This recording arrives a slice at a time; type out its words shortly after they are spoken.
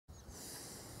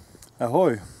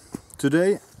Ahoy!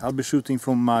 Today I'll be shooting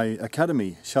from my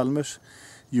academy, Chalmers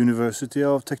University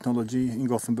of Technology in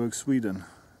Gothenburg, Sweden.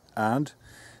 And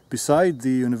beside the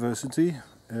university,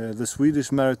 the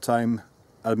Swedish Maritime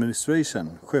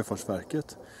Administration,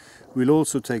 Sjöfartsverket, will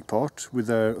also take part with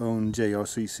their own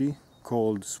JRCC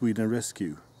called Sweden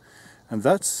Rescue. And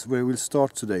that's where we'll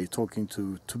start today, talking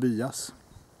to Tobias.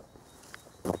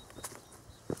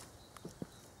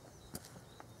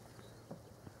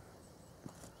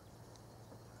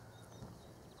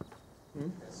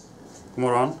 God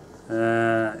morgon.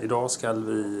 Idag ska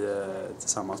vi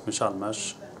tillsammans med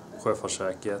Chalmers,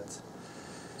 Sjöfartsverket,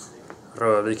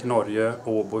 Rørvik i Norge,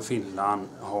 Åbo i Finland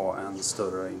ha en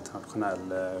större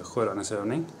internationell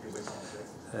sjöräddningsövning.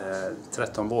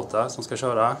 13 båtar som ska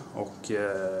köra och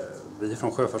vi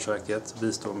från Sjöfartsverket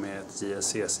bistår med ett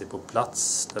JRCC på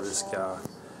plats där vi ska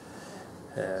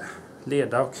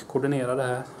leda och koordinera det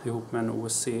här ihop med en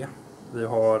OSC. Vi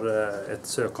har ett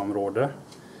sökområde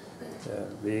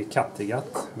vid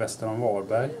Kattegatt, väster om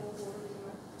Varberg.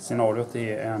 Scenariot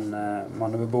är en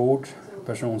man överbord,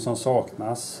 person som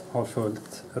saknas, har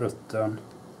följt rutten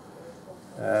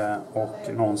och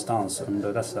någonstans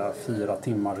under dessa 4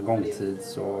 timmars gångtid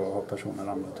så har personen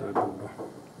ramlat överbord.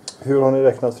 Hur har ni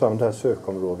räknat fram det här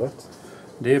sökområdet?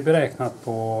 Det är beräknat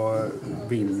på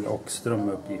vind- och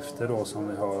strömuppgifter då, som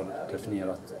vi har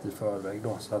definierat i förväg.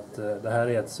 Då. Så att det här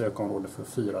är ett sökområde för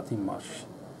 4 timmars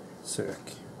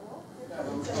sök.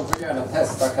 Jag får gärna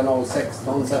testa kanal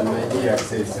 16 sen med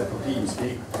JRCC på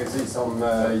Teamspeak, precis som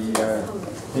i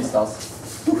tisdags.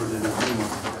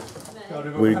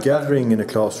 We're gathering in a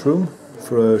classroom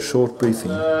for a short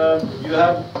briefing.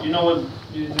 You know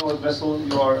what vessel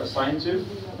you are assigned to.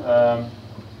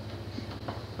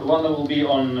 The one that will be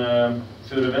on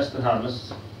Furre West and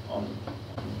Halmes on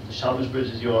the Chalmers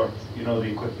bridges. You know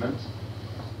the equipment.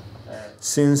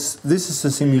 Since this is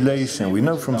a simulation, we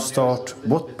know from start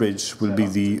what bridge will be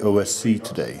the OSC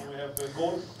today.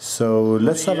 So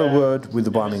let's have a word with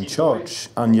the one in charge,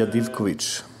 Anja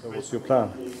Divkovic. What's your plan?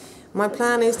 My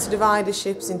plan is to divide the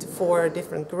ships into 4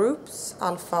 different groups,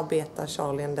 Alpha, Beta,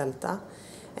 Charlie and Delta,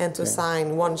 and to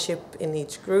assign one ship in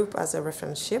each group as a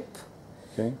reference ship.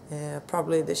 Okay.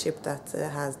 Probably the ship that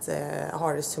has the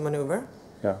hardest to maneuver.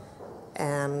 Yeah.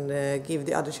 And give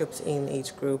the other ships in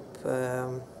each group,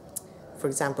 for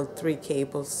example, 3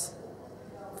 cables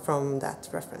from that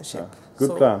reference ship. Yeah.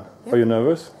 Good plan. Yeah. Are you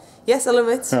nervous? Yes, a little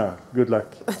bit. Yeah. Good luck.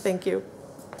 Thank you.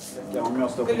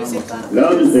 Vill du sitta?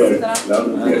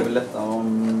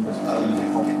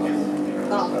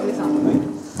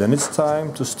 Then it's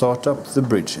time to start up the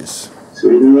bridges.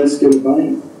 Sweden Rescue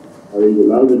fine. Are you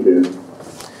loud and clear?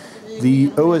 The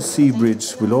OSC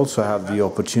bridge will also have the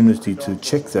opportunity to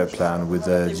check their plan with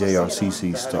the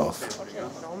JRCC staff.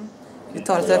 Vi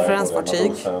tar ett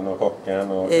referensfartyg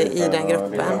i den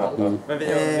gruppen.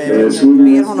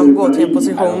 Ber honom gå till en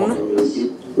position.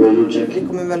 Vi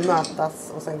kommer väl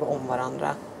mötas och sen gå om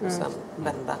varandra och sen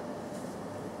vända.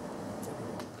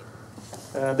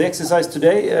 The exercise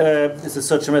today is a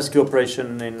search and rescue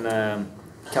operation in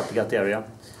Kattegatt area.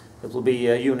 It will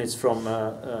be units from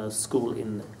school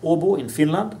in Åbo in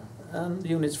Finland and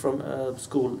units from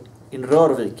school in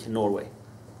Rørvik, Norway.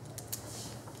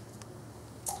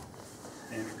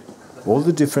 All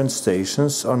the different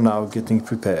stations are now getting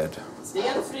prepared.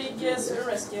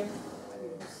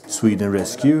 Sweden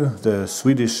Rescue, the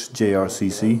Swedish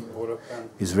JRCC,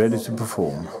 is ready to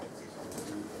perform.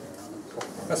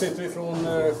 Här sitter vi från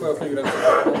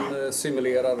Sjöflygräddningen och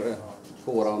simulerar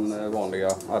vår vanliga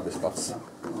arbetsplats.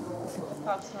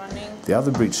 The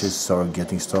other bridges are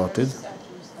getting started.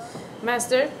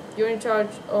 Master, you're in charge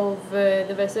of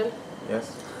the vessel?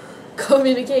 Yes.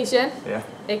 Communication? Yeah.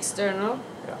 External?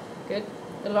 Yeah. Good.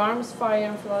 Alarms, fire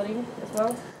and flooding as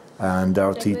well? And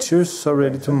our teachers are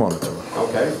ready to monitor.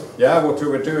 Okay. Yeah, what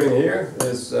we're doing here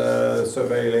is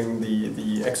surveilling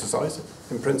the exercise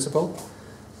in principle.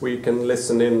 We can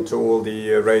listen in to all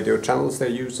the radio channels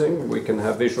they're using. We can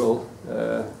have visual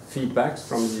feedbacks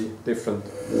from the different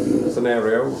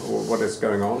scenario or what is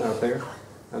going on out there.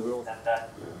 And we'll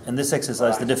In this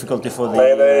exercise, the difficulty for the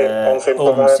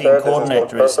on-scene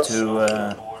coordinator is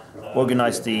to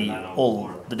organize all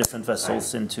the different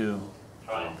vessels into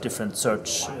different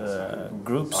search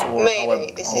groups or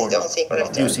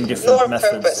using different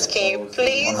methods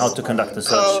on how to conduct the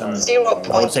search. And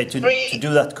I would say to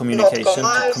do that communication,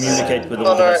 to communicate with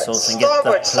all the vessels and get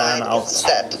that plan out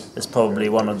is probably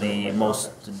one of the most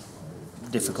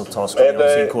difficult tasks for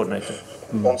the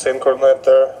on-scene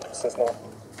coordinator.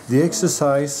 The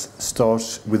exercise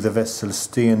starts with the vessel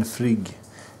Sten Frigg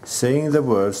saying the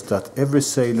words that every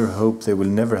sailor hoped they will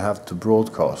never have to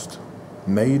broadcast.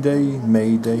 Mayday,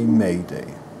 mayday, mayday.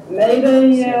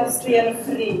 Mayday, Sten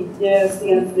Frigg,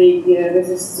 this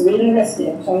is Sweden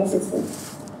Rescue, Chalmers University.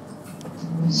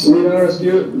 Sweden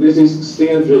Rescue, this is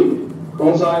Sten Frigg.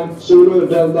 Consign Zulu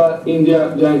Delta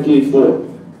India Yankee 4.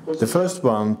 The first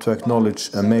one to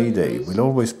acknowledge a mayday will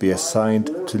always be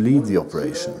assigned to lead the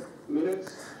operation.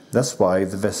 That's why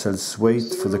the vessels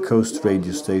wait for the coast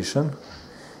radio station,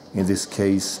 in this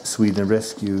case Sweden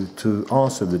Rescue, to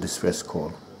answer the distress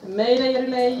call. Mayday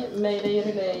relay, mayday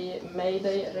relay,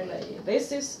 mayday relay.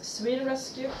 This is Sweden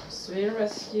Rescue, Sweden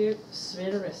Rescue,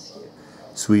 Sweden Rescue.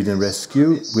 Sweden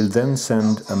Rescue will then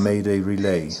send a mayday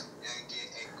relay.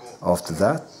 After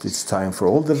that, it's time for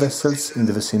all the vessels in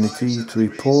the vicinity to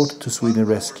report to Sweden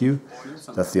Rescue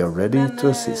that they are ready to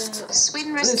assist.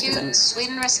 Sweden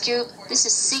Rescue, this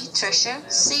is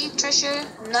Sea Treasure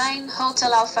 9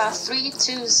 Hotel Alpha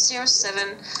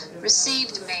 3207,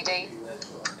 received Mayday.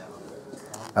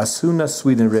 As soon as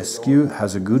Sweden Rescue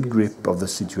has a good grip of the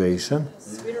situation,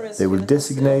 they will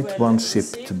designate one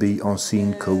ship to be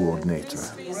on-scene coordinator.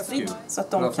 Så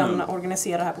att de kan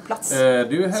organisera det här på plats.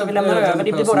 Så vi lämnar över,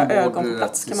 det blir våra ögon på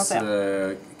plats kan man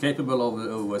säga. Capable of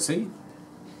OSC.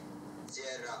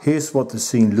 Here's what the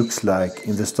scene looks like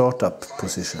in the startup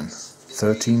position.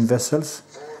 13 vessels,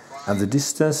 and the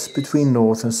distance between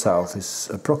north and south is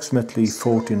approximately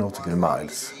 40 nautical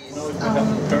miles.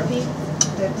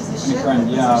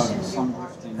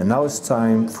 And now it's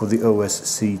time for the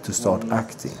OSC to start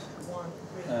acting.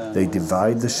 They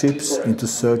divide the ships into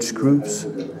search groups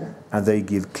and they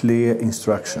give clear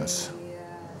instructions.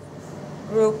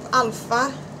 Group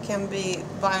Alpha can be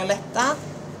Violetta,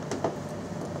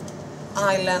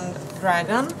 Island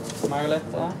Dragon,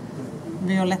 Violetta,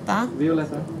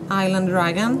 Island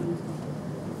Dragon,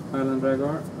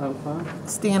 Alpha,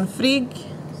 Sten Frigg,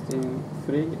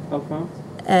 Alpha,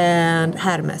 and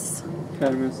Hermes.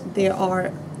 They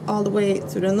are all the way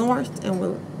to the north and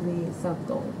will be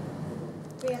settled.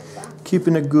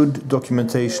 Keeping a good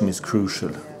documentation is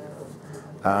crucial,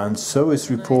 and so is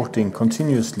reporting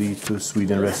continuously to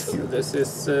Sweden Rescue. This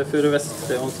is Furuvest,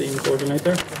 the on-scene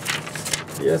coordinator.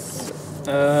 Yes,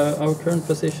 our current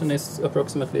position is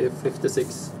approximately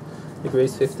 56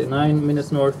 degrees 59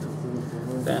 minutes north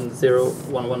and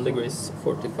 011 degrees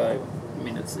 45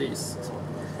 minutes east.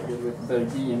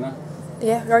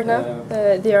 Yeah, right now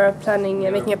they are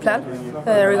making a plan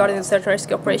regarding the search and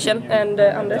rescue operation, and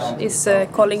Anders is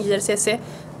calling JRCC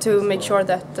to make sure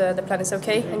that the plan is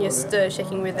okay and just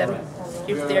checking with them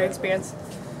if their experience.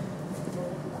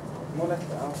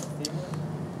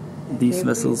 These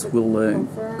vessels will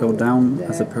go down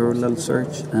as a parallel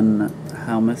search, and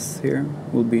Hermes here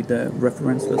will be the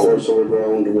reference vessel. Course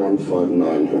around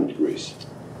 159 degrees.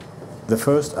 The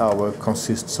first hour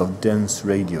consists of dense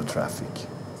radio traffic.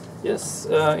 Yes,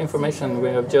 information. We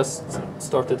have just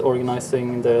started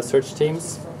organizing the search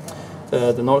teams.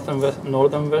 The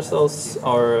northern vessels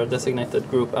are designated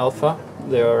Group Alpha.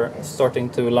 They are starting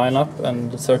to line up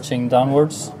and searching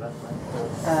downwards.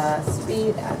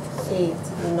 Speed at 8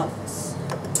 knots.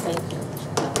 Thank you.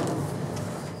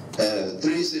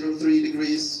 303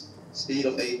 degrees, speed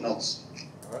of 8 knots.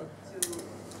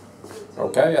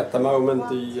 Okay, at the moment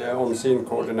the on-scene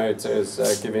coordinator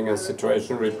is giving a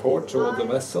situation report to all the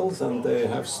vessels, and they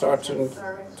have started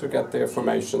to get their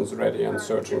formations ready and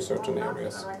searching certain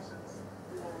areas.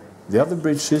 The other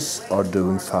bridges are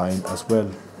doing fine as well.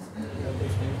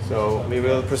 So we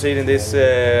will proceed in this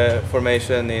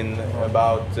formation in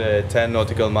about 10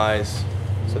 nautical miles,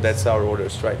 so that's our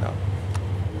orders right now.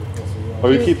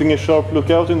 Are you keeping a sharp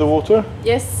lookout in the water?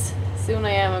 Yes, soon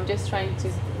I am. I'm just trying to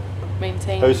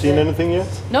maintain. Have you seen anything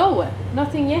yet? No,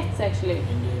 nothing yet actually.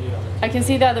 I can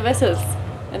see the other vessels,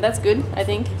 and that's good, I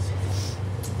think.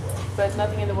 But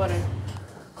nothing in the water.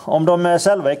 Om de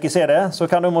själva inte ser det så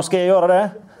kan de måske göra det.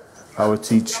 Our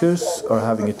teachers are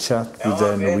having a chat with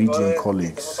their Norwegian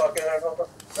colleagues.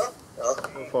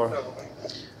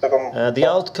 The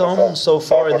outcome so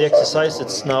far in the exercise,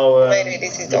 it's now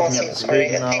looking at the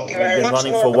screen now. We've been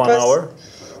running for 1 hour,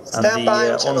 and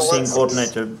the on-scene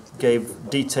coordinator gave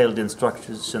detailed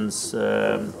instructions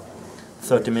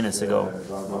 30 minutes ago.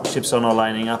 Ships are now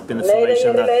lining up in the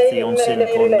formation that the on-scene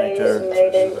coordinator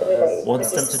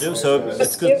wants them to do, so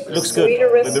it's good. Looks good.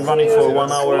 We've been running for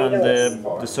 1 hour, and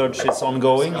the search is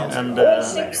ongoing, and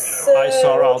eyes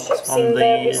are out on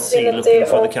the sea looking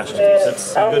for the casualties.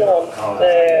 It's good.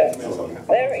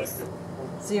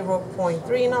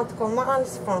 0.3 nautical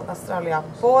miles from Australia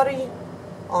Borg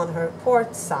on her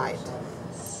port side.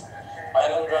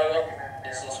 Island Dragon,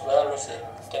 this is well received.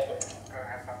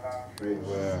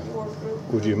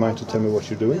 Would you mind to tell me what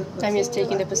you're doing? I'm just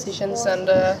taking the positions and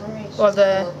all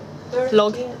the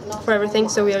log for everything,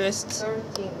 so we are just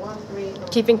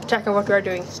keeping track of what we are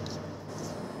doing.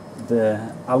 The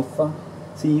Alpha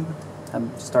team are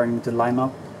starting to line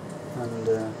up, and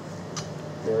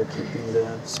they are keeping the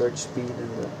search speed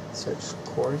and the search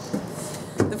course.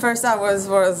 The first hours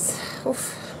was,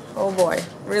 oh boy,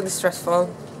 really stressful.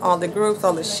 All the groups,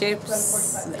 all the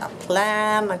ships, a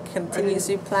plan, a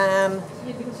contingency plan.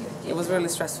 It was really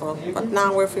stressful, but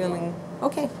now we're feeling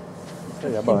okay.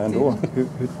 Jag bara ändå.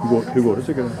 Hur går det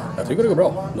tycker du? Jag tycker det går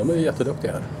bra. De är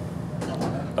jätteduktiga här.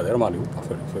 Ja, det är de allihopa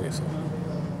förvisso.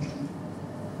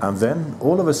 And then,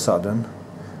 all of a sudden,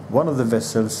 one of the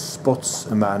vessels spots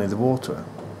a man in the water.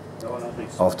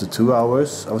 After 2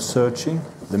 hours of searching,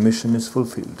 the mission is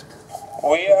fulfilled.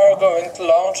 We are going to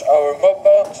launch our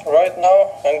mobile right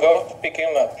now and go to pick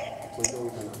him up.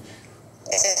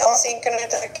 This is on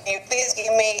synchronous. Can you please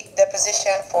give me the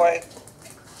position for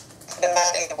the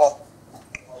man in the water?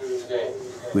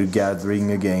 We're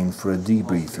gathering again for a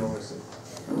debriefing.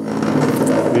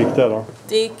 Hur gick det då?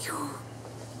 Det gick,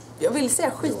 jag vill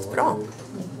säga skitbra.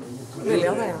 Vill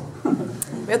jag säga.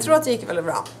 Men jag tror att det gick väldigt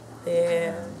bra.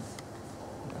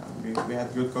 We had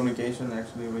good communication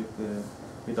actually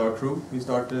with our crew. We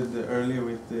started early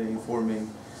with informing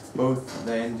both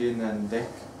the engine and deck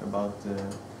about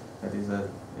that is a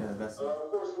vessel.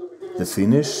 The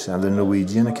Finnish and the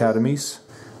Norwegian academies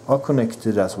are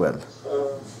connected as well.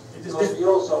 Because we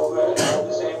also have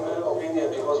the same opinion,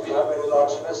 because we have very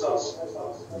large vessels.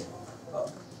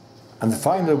 And the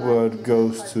final word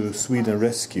goes to Sweden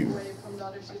Rescue.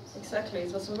 Exactly,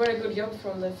 it was a very good job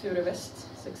from the Fure West.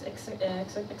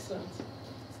 Excellent.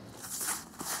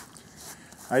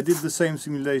 I did the same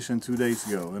simulation 2 days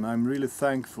ago, and I'm really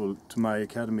thankful to my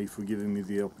academy for giving me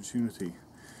the opportunity.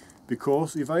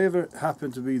 Because if I ever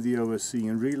happen to be the OSC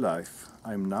in real life,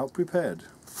 I'm now prepared.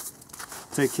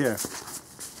 Take care.